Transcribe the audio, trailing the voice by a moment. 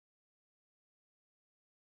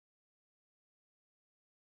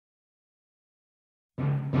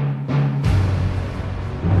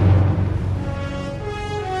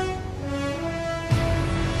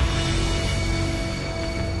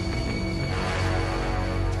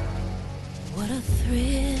a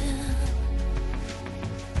thrill,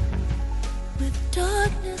 with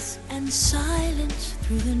darkness and silence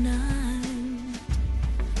through the night.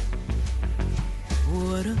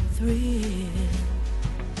 What a thrill.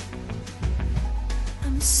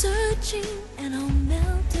 I'm searching and I'll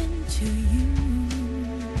melt into you.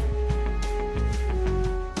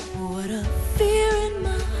 What a fear in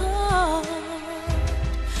my heart,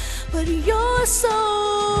 but you're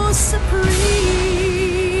so supreme.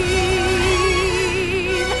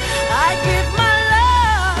 I give my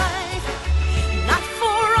life, not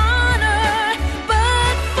for honor,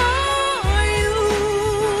 but for you.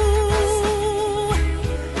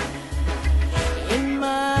 In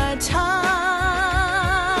my time,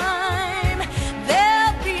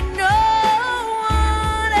 there'll be no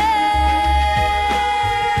one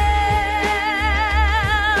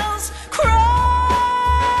else. Crime,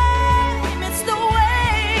 it's the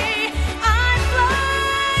way I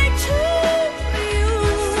fly to you.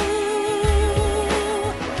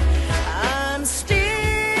 I'm still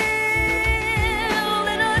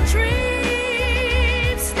in a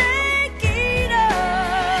dream, snake eater.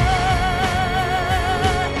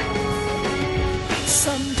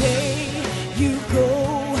 Someday you go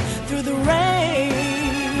through the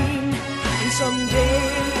rain, and someday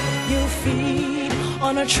you'll feed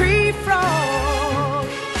on a tree frog.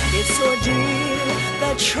 It's ordeal,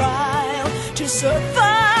 the trial to survive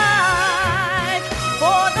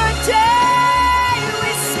for the day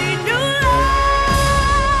we see new light.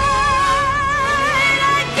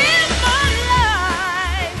 I give my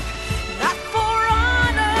life, not for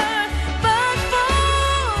honor, but for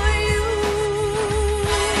you.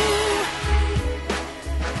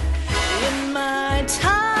 In my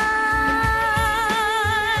time,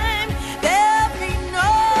 there'll be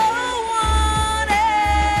no one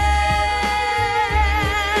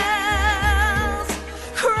else.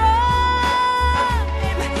 Crime,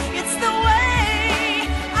 it's the way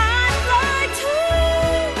I fly to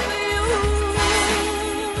you.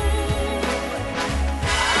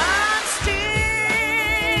 I'm still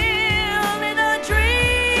in a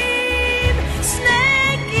dream,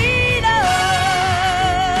 snake eater.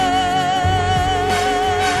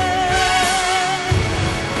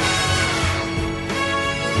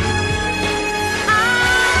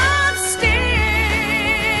 I'm still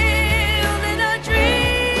in a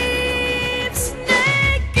dream,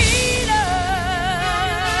 snake eater.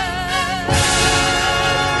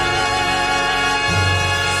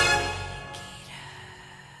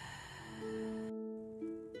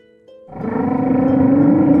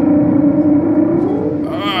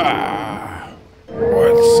 Ah,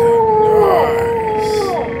 what's that noise?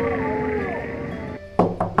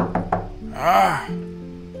 Ah,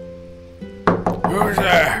 who's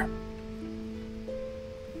there?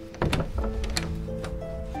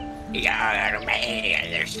 You're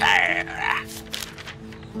me, sir.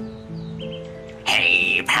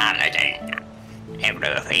 Hey, Paladin.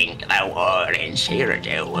 Everything the war in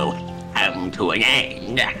Cyrodiil will come to an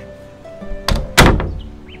end.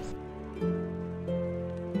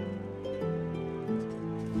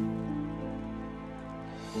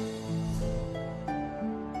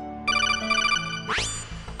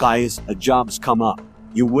 Gaius, a job's come up.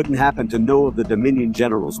 You wouldn't happen to know of the Dominion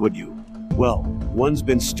generals, would you? Well, one's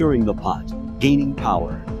been stirring the pot, gaining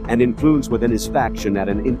power, and influence within his faction at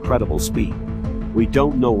an incredible speed. We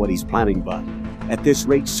don't know what he's planning, but at this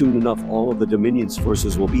rate, soon enough all of the Dominion's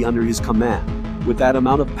forces will be under his command. With that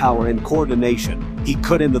amount of power and coordination, he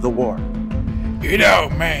could end the war. You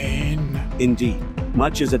don't mean... Indeed,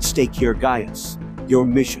 much is at stake here, Gaius. Your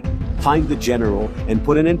mission, find the general and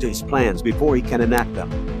put an end to his plans before he can enact them.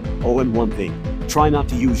 Oh, and one thing, try not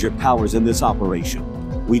to use your powers in this operation.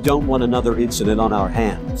 We don't want another incident on our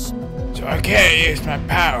hands. So I can't use my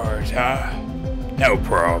powers, huh? No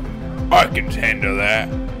problem. I can handle that.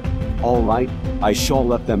 All right, I shall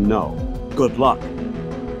let them know. Good luck.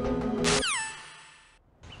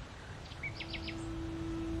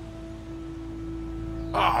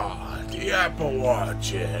 Ah, the Apple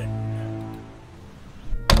Watching.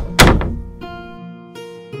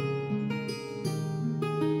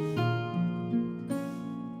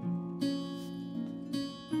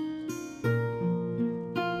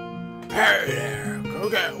 Hey there, go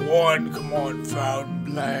get one, come on, fountain,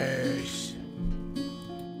 please.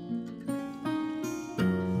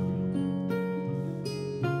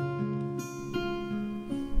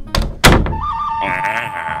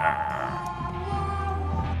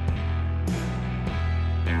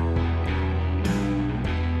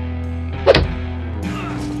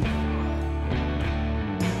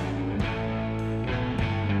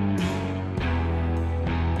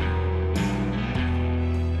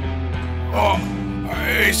 Oh,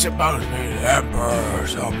 he's supposed to be the Emperor or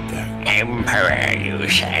something. Emperor, you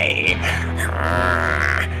say?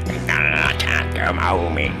 Not at the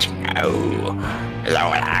moment, no.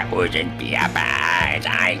 Though that wouldn't be a bad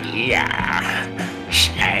idea.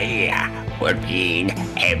 Say, would being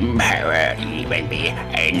Emperor even be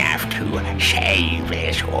enough to save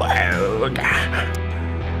this world?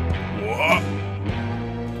 What?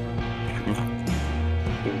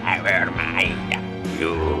 Never mind.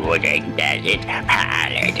 You wouldn't get it,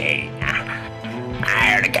 Paladin.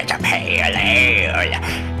 I'll get a pale ale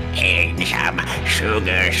and some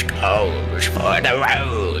sugar skulls for the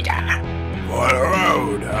road. For the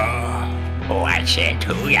road, huh? What's it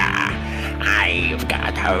to ya? I've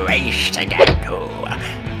got a race to get to.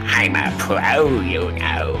 I'm a pro, you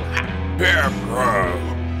know. You're a pro.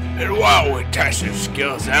 And why don't we test your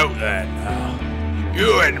skills out then,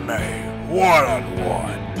 you and me,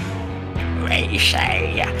 one-on-one. They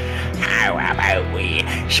say, how about we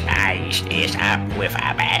spice this up with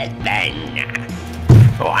a bet then?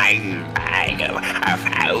 1 bag of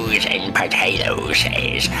 1,000 potatoes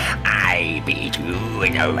says I beat you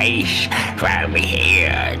in a race from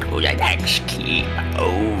here to the next keep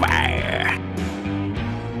over.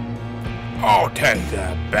 I'll take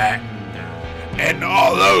that back. And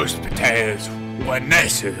all those potatoes when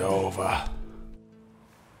this is over.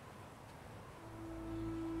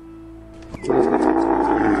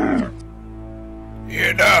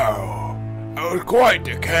 You know, I was quite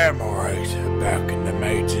the camel racer back in the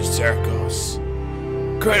major circles.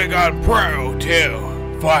 Could have gone pro too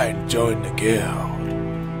if I hadn't joined the guild.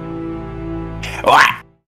 What?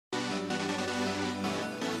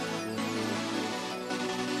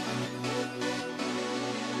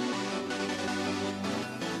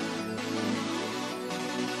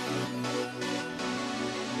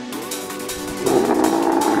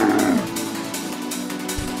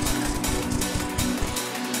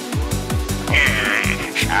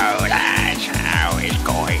 So that's how it's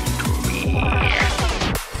going to be.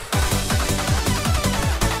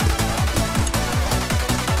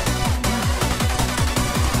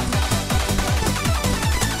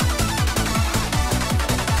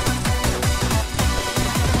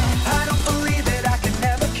 I don't believe it, I can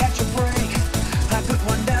never catch a break. I put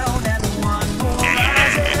one down and one more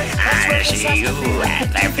rises. I'll see you at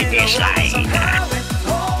the finish line.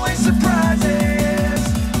 Always surprises.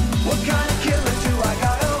 What kind of killer do I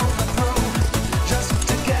gotta overthrow just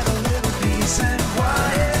to get a little peace and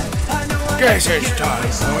quiet? I know I Guess it's time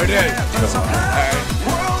for it is time.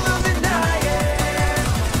 world of denying.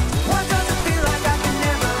 Why does it feel like I can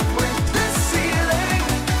never break this ceiling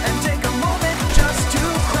and take a moment just to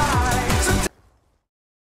cry?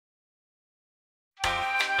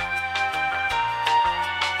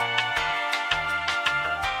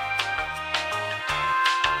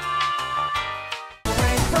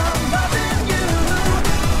 Away from loving you,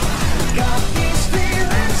 got these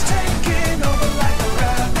feelings taking over like the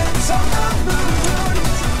rabbits on the moon.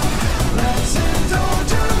 Let's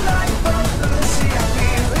indulge a life of fantasy. I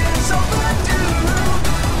feel it's overdue.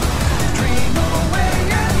 Dream away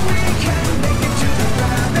and we can make it to the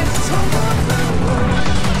rabbits on the moon.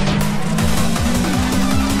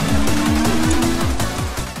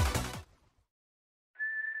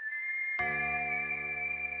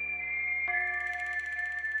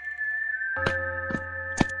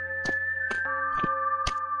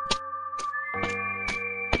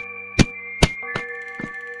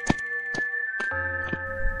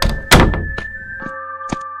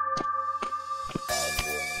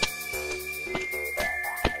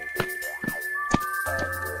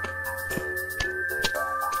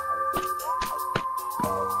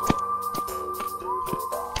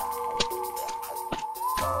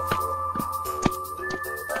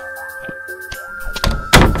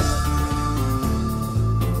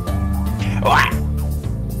 What?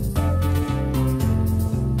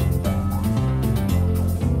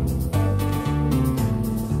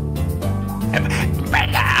 But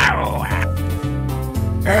how?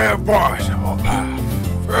 Impossible path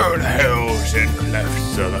through the hills and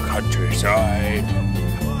cliffs of the countryside.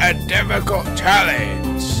 A difficult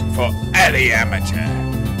challenge for any amateur,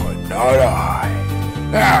 but not I.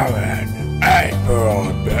 Now then,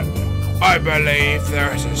 I believe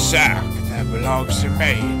there is a sack that belongs to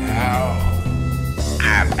me now.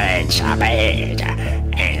 I'm Cjbeards,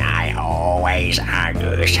 and I always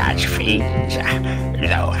argue such things.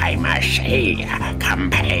 Though I must say,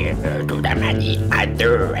 compared to the many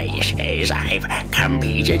other races I've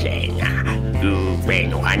competed in, you've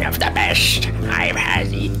been one of the best I've had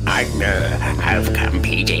the honor of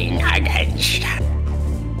competing against.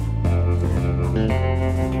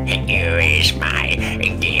 Here is my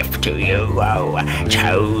gift to you,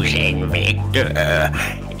 chosen victor.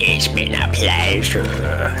 It's been a pleasure.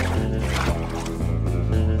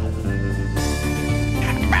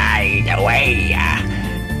 By the way,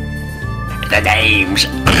 the names...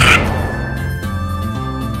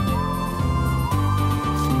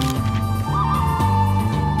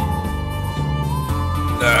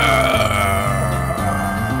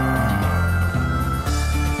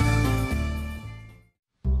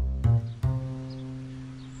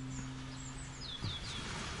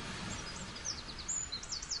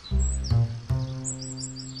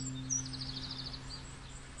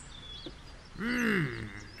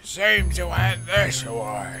 Seems to went this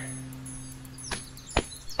way.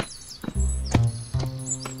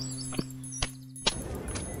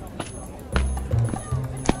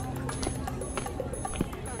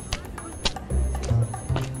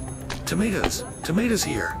 Tomatoes! Tomatoes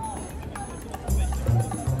here!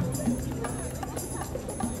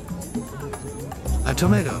 A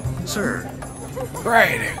tomato, sir.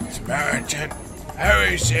 Greetings, merchant. How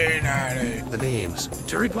is it, Ahtu? The names.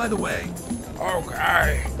 To read by the way.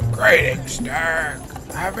 Okay. Greetings, Dirk.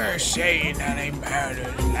 Have you seen any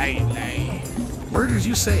murders lately? Murders,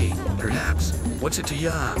 you say? Perhaps. What's it to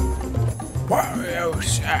ya? What do you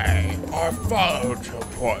say? I followed your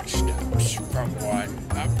footsteps from one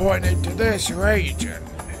that pointed to this region.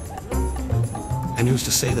 And who's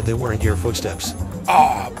to say that they weren't your footsteps?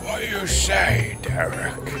 What you say,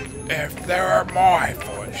 Derek? If they were my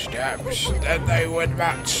footsteps, then they would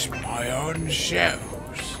match my own shoes.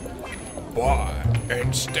 But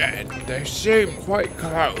instead, they seem quite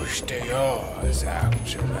close to yours,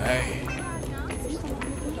 actually.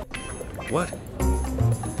 What?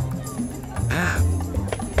 Ah.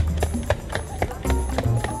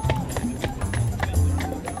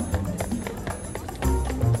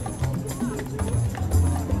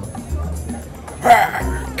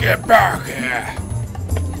 Get back here!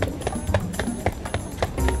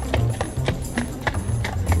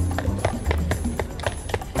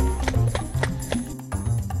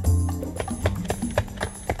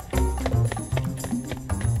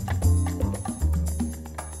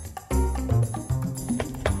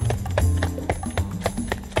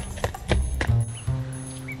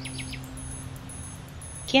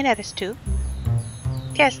 ¿Quién eres tú?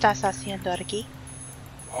 ¿Qué estás haciendo aquí?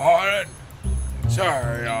 Pardon?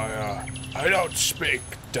 Sorry, I don't speak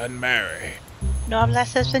Dunmary. ¿No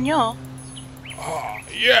hablas español?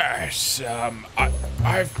 Yes,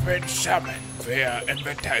 I've been summoned via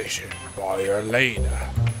invitation by your leader.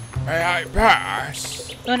 May I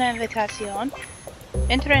pass? ¿Una invitación?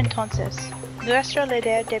 Entra entonces. Nuestro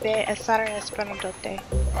líder debe estar esperándote.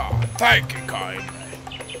 Thank you kindly.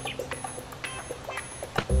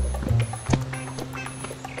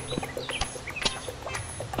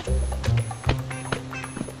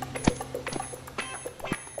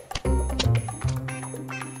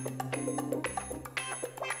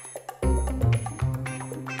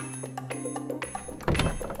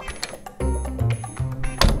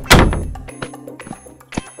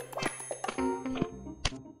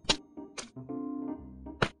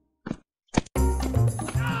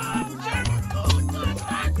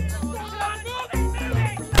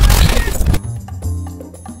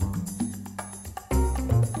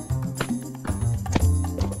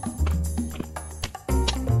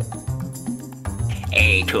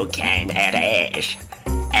 ¿Y tú quién eres?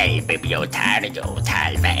 El bibliotecario,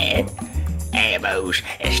 tal vez. Hemos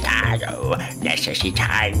estado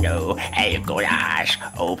necesitando algunas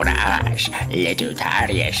obras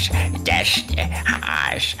literarias desde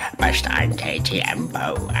hace bastante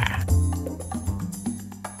tiempo.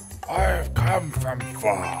 I have come from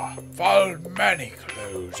far, followed many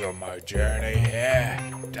clues on my journey here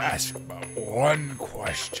to ask but one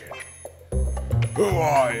question. Who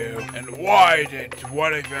are you, and why did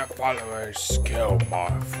one of your followers kill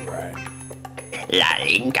my friend? La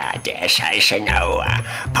línea de asesino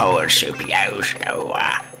por supuesto.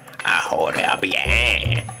 Ahora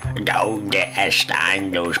bien, ¿dónde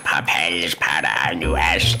están los papeles para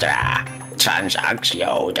nuestra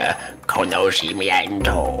transacción de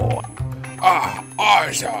conocimiento?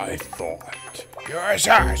 As I thought. You're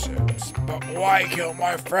assassins, but why kill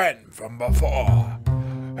my friend from before?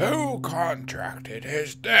 Who contracted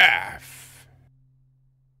his death?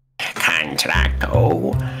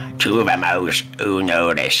 Contrato. Tuvimos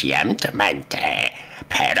uno recientemente,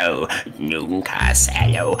 pero nunca se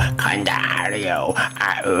lo contario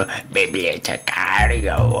a un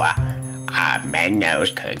bibliotecario, a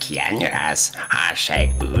menos que quieras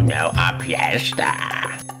hacer una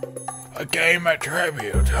apuesta. A game of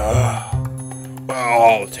tribute, huh? Well,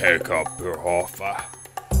 I'll take up your offer.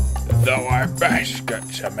 Though I best get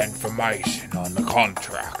some information on the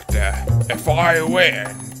contractor. If I win,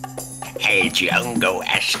 El jungle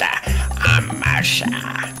está amasa.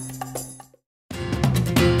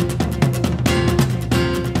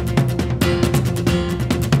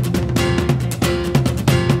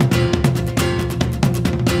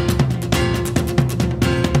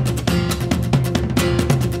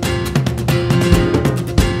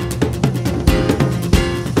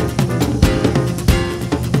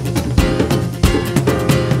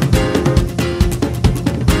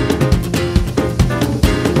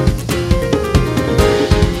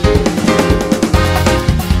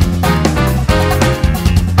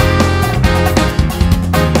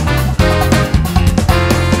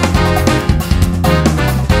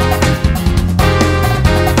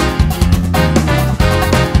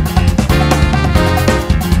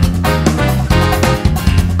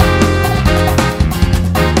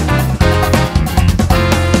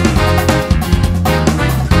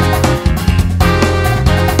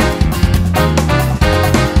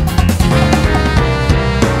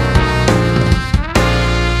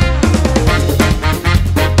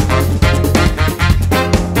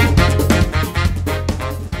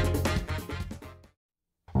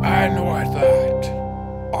 and with that,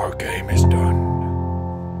 our game is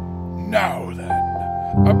done. Now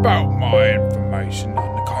then, about my information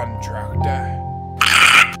on the contractor.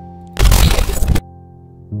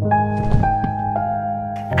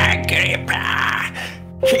 Agrippa,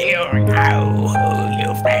 you know who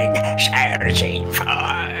you've been searching for.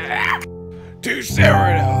 To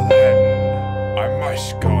Cyrodiil, then, I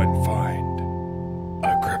must go and find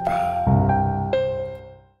Agrippa.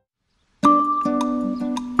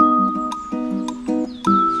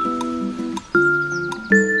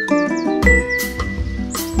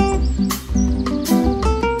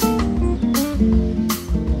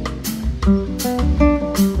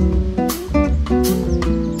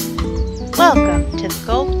 Welcome to the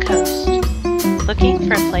Gold Coast. Looking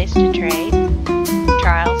for a place to trade?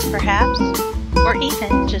 Trials, perhaps? Or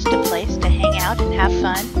even just a place to hang out and have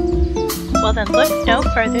fun? Well then look no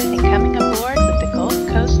further than coming aboard with the Gold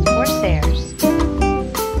Coast Corsairs.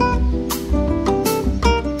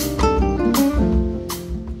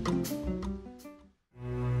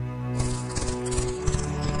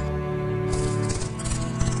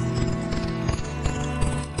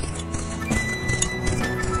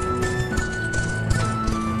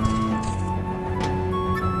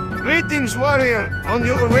 Greetings, warrior. On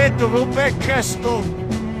your way to Rubeck Castle.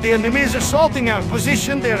 The enemy is assaulting our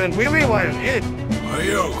position there, and we are hit. Are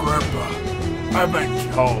you Agrippa? I've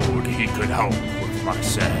been told he could help with my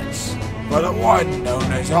sets. For the one known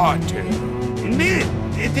as Ahtu. Indeed,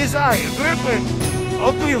 it is I, Agrippa.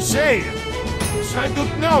 What do you say? Yes, I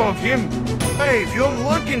don't know of him. Hey, if you're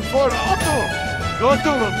looking for Ahtu, go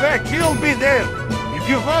to Rubeck, he'll be there. If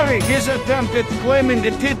you worry his attempt at claiming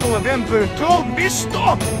the title of Emperor, don't be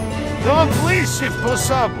stopped. Don't please, if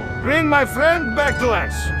possible. Bring my friend back to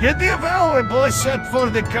us. Get the available set for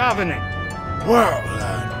the Covenant. Well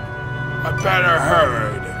then, I better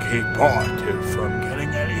hurry to keep Ahtu from getting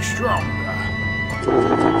any stronger.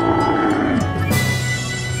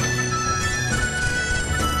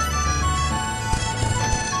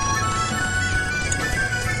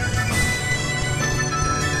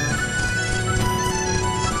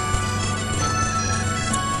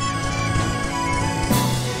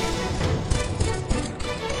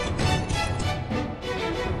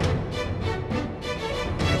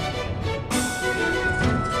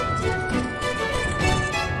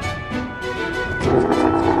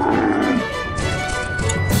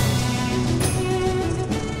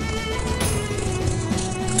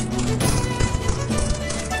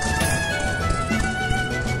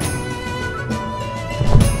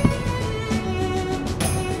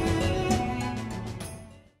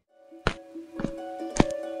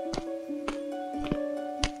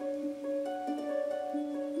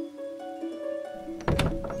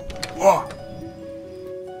 What?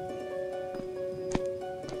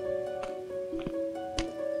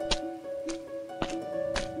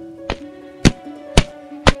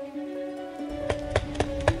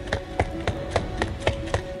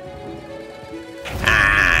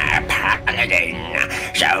 Paladin,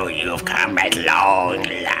 so you've come at long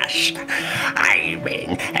last. us. I've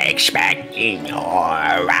been expecting your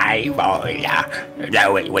arrival,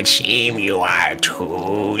 though it would seem you are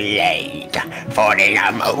too late. For in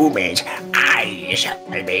a moment, I shall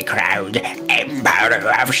be crowned Emperor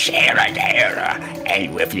of Cjbeards,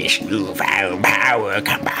 and with this newfound power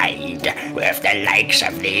combined with the likes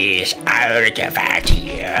of these artifacts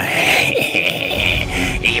here,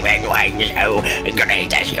 even one so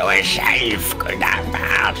great as yourself could not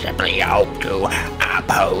possibly hope to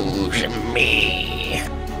oppose me.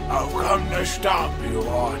 I've come to stop you,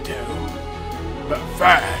 Ahtu. But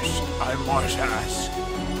first, I must ask,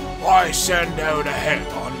 why send out a hit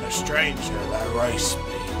on the stranger that raced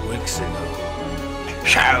me weeks ago?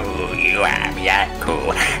 So you have yet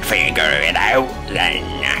to figure it out then,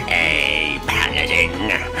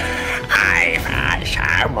 Paladin? I thought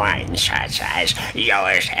someone such as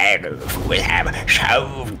yourself would have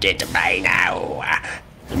solved it by now.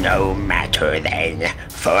 No matter then,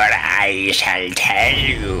 for I shall tell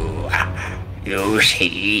you. You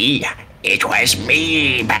see, it was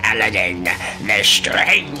me, Paladin, the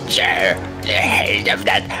stranger, the head of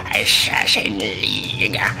that assassin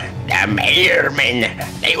league. The mayormen,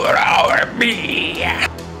 they were all me.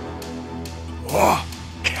 What?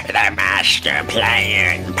 The master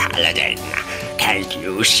plan, Paladin. Can't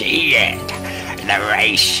you see it? The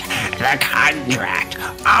race, the contract,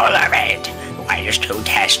 all of it was to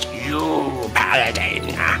test you,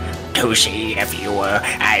 Paladin, to see if you were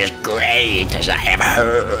as great as I have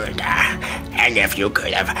heard, and if you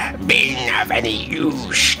could have been of any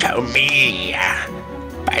use to me.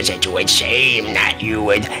 But it would seem that you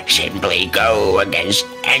would simply go against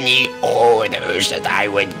any orders that I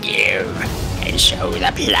would give, and so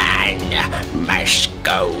the plan must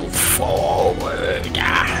go forward.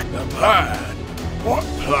 The plan? What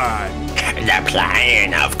plan? The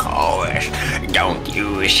plan, of course. Don't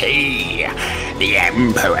you see? The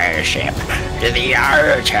Emperorship, the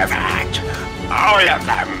artifact, all of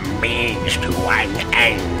them means to one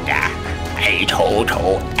end. A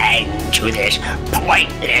total end to this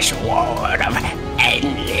pointless war of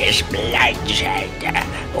endless bloodshed,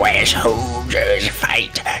 where soldiers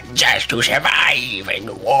fight just to survive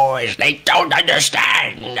in wars they don't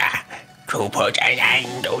understand. To put an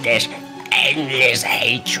end to this endless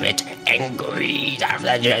hatred and greed of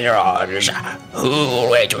the generals, who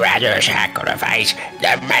would rather sacrifice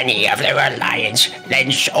the money of their alliance than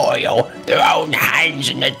soil their own hands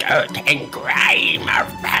in the dirt and grime of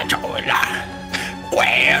battle.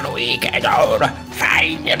 Where we can all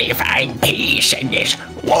finally find peace in this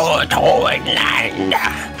war-torn land.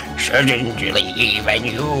 Certainly even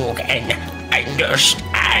you can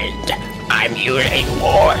understand I'm using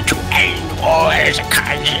war to end war as a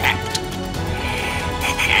concept.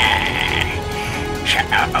 So,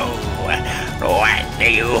 what do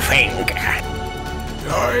you think?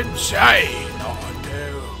 You're insane,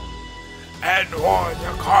 Ahtu. And what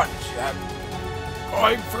a concept.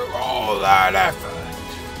 Going through all that effort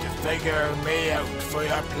to figure me out for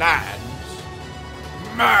your plans.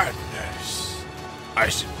 Madness. I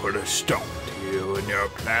should put a stop to you and your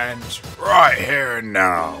plans right here and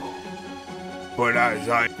now. But as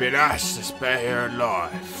I've been asked to spare your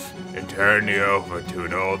life and turn you over to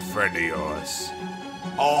an old friend of yours,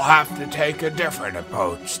 I'll have to take a different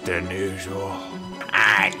approach than usual.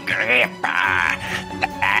 Agrippa,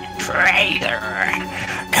 that traitor,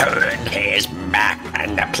 turned his back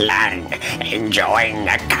on the plan and joined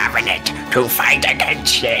the Covenant to fight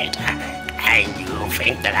against it. And you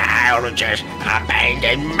think that I'll just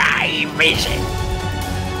abandon my vision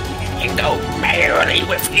and go merrily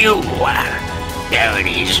with you? There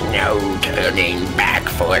is no turning back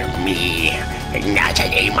for me, not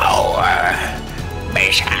anymore.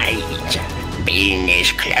 Besides, being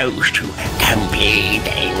this close to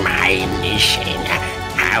completing my mission,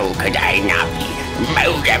 how could I not be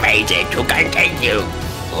motivated to continue?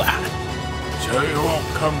 So you won't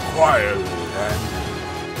come quietly then?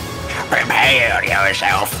 Prepare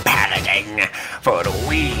yourself, Paladin, for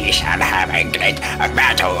we shall have a great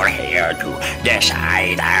battle here to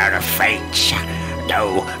decide our fates.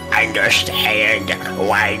 Though understand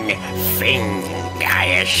one thing,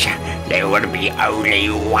 Gaius, there will be only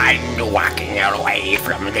one walking away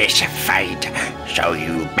from this fight, so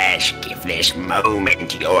you best give this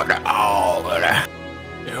moment your all.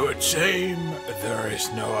 It would seem there is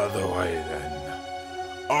no other way then.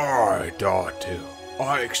 Alright, Ahtu,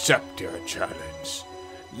 I accept your challenge.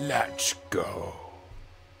 Let's go.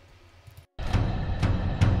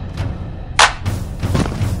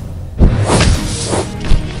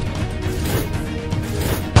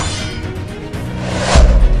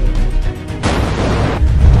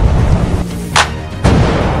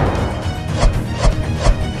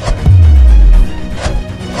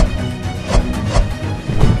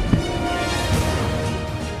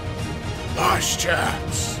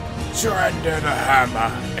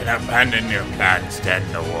 and abandon your plans to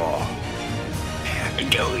end the war.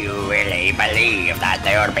 Do you really believe that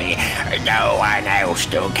there'll be no one else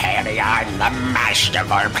to carry on the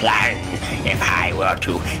masterful plan if I were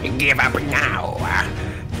to give up now?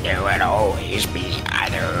 There will always be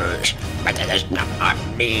others, but it does not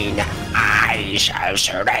mean I shall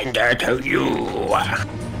surrender to you.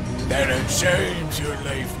 Then it seems you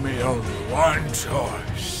leave me only one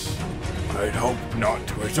choice. I'd hope not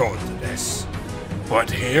to resort to this, but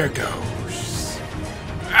here goes.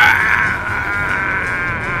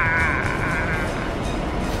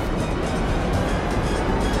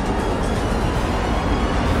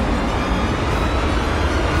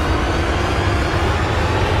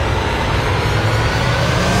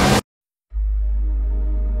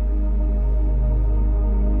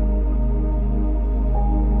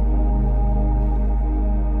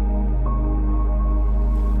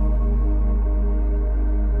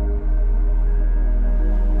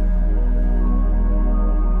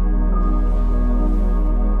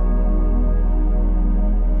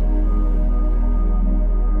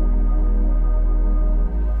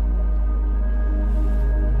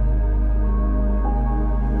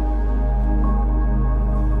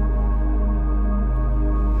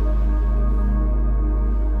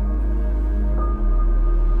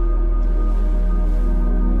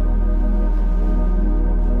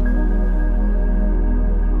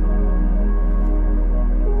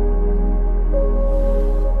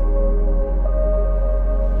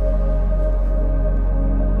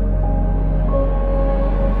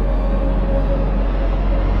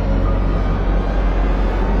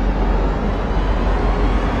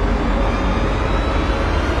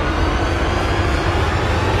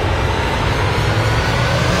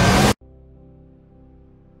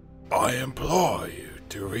 I implore you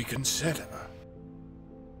to reconsider.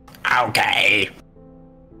 Okay.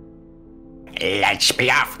 Let's be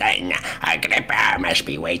off then. Agrippa must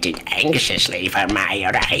be waiting anxiously for my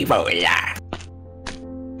arrival.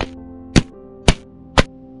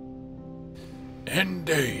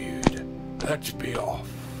 Indeed. Let's be off.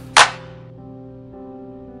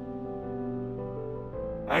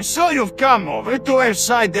 I saw you've come over to our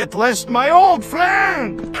side at last, my old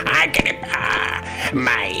friend! Agrippa,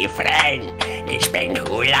 my friend, it's been too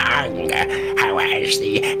long. How has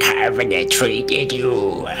the Covenant treated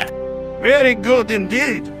you? Very good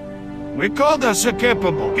indeed. We called us a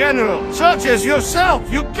capable general, such as yourself,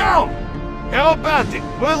 you count! How about it?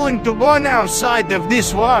 Willing to go on our side of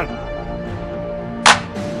this war?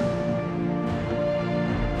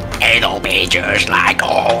 It'll be just like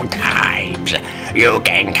old times. You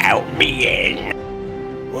can count me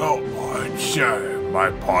in. Well, I'd say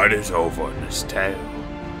my part is over in this tale.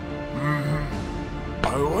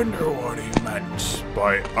 I wonder what he meant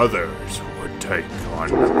by others would take on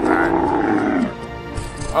the plan.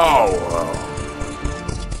 Oh well.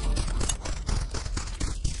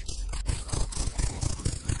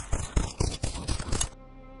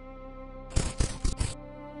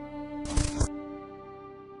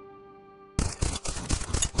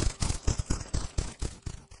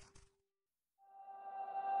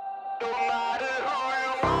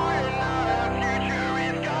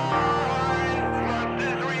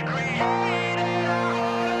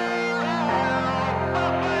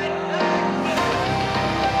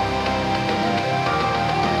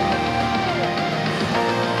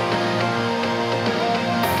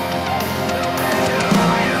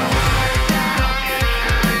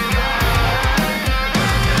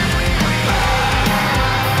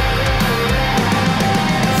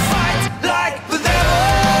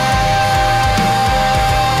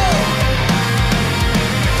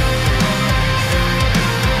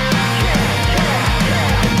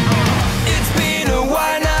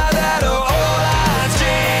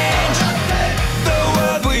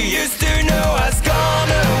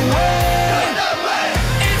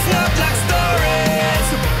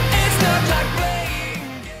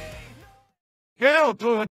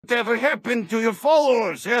 Whatever happened to your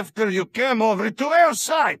followers after you came over to our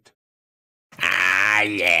side? Ah,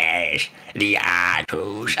 yes, the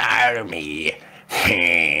Ahtu's army.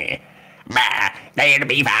 But they'll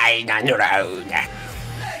be fine on their own. No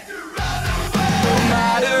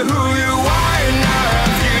matter who you are.